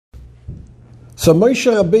So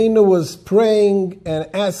Moshe Rabbeinu was praying and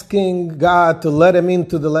asking God to let him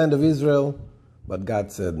into the land of Israel, but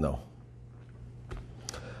God said no.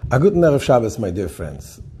 A good Erev Shabbos, my dear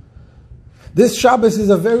friends. This Shabbos is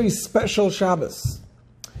a very special Shabbos.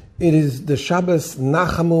 It is the Shabbos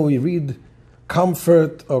Nachamu. We read,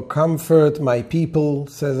 comfort, or comfort my people,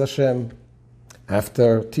 says Hashem.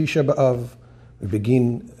 After Tisha B'Av, we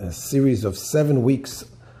begin a series of 7 weeks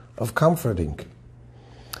of comforting.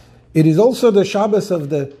 It is also the Shabbos of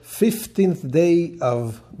the 15th day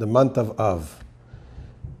of the month of Av.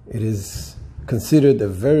 It is considered a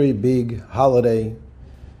very big holiday.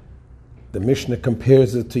 The Mishnah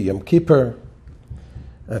compares it to Yom Kippur,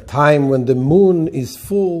 a time when the moon is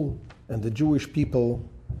full and the Jewish people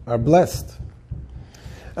are blessed.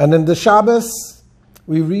 And in the Shabbos,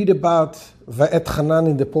 we read about Vaeschanan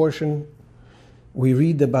in the portion. We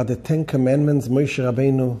read about the 10 Commandments. Moshe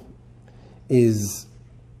Rabbeinu is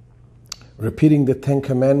repeating the 10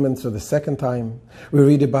 Commandments for the second time. We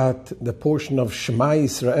read about the portion of Shema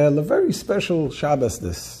Yisrael, a very special Shabbos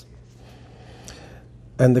this.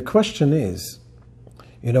 And the question is,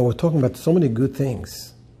 we're talking about so many good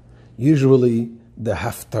things. Usually the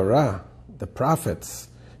Haftarah, the prophets,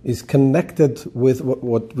 is connected with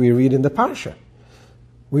what we read in the Parsha.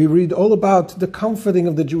 We read all about the comforting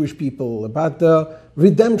of the Jewish people, about the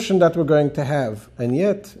redemption that we're going to have. And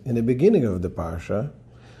yet, in the beginning of the Parsha,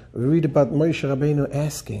 we read about Moshe Rabbeinu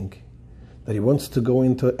asking that he wants to go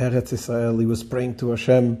into Eretz Israel. He was praying to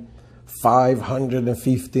Hashem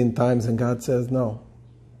 515 times, and God says no.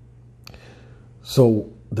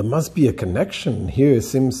 So there must be a connection. Here it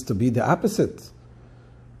seems to be the opposite.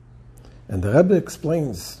 And the Rabbi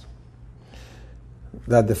explains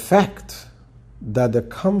that the fact that the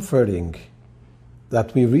comforting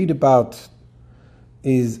that we read about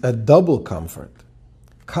is a double comfort.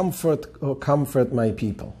 Comfort, or comfort my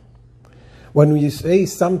people. When we say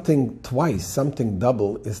something twice, something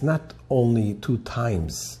double, is not only 2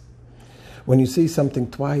 times. When you say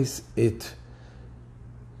something twice, it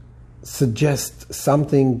suggests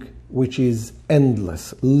something which is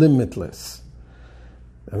endless, limitless.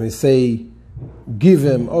 When we say, give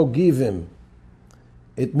him, oh give him,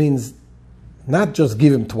 it means not just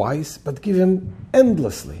give him twice, but give him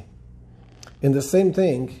endlessly. In the same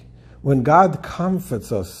thing, when God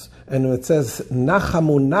comforts us, and it says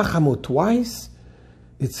Nachamu, Nachamu twice,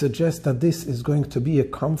 it suggests that this is going to be a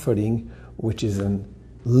comforting which is a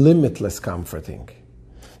limitless comforting.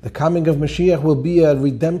 The coming of Mashiach will be a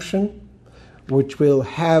redemption which will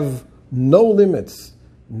have no limits.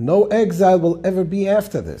 No exile will ever be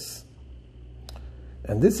after this.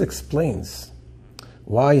 And this explains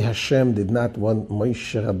why Hashem did not want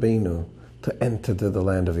Moshe Rabbeinu to enter to the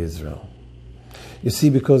land of Israel. You see,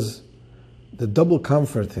 because the double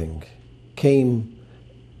comforting came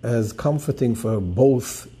as comforting for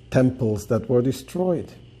both temples that were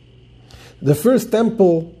destroyed. The first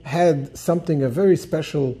temple had something, a very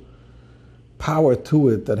special power to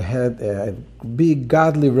it, that had a big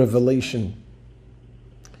godly revelation.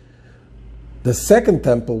 The second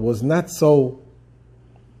temple was not so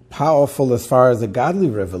powerful as far as a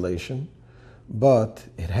godly revelation, but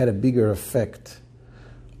it had a bigger effect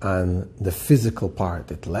on the physical part.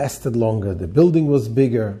 It lasted longer, the building was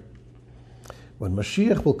bigger. When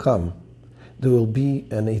Mashiach will come, there will be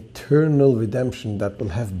an eternal redemption that will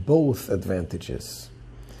have both advantages.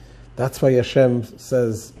 That's why Hashem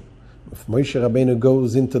says, if Moshe Rabbeinu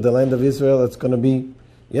goes into the land of Israel, it's going to be,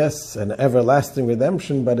 yes, an everlasting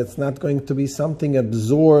redemption, but it's not going to be something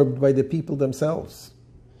absorbed by the people themselves.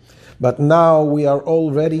 But now we are all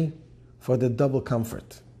ready for the double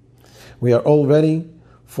comfort. We are all ready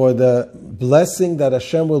for the blessing that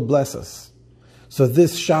Hashem will bless us. So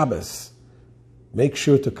this Shabbos, make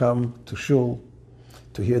sure to come to Shul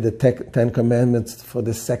to hear the 10 Commandments for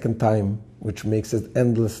the second time, which makes it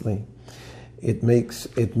endlessly. It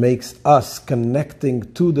makes us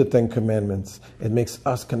connecting to the 10 Commandments. It makes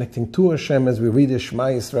us connecting to Hashem as we read the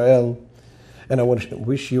Shema Yisrael. And I want to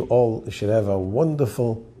wish you all should have a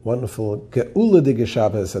wonderful, wonderful Ge'uladige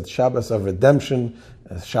Shabbos, a Shabbos of redemption,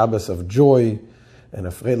 a Shabbos of joy, and a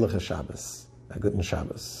Freiliche Shabbos, a good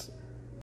Shabbos.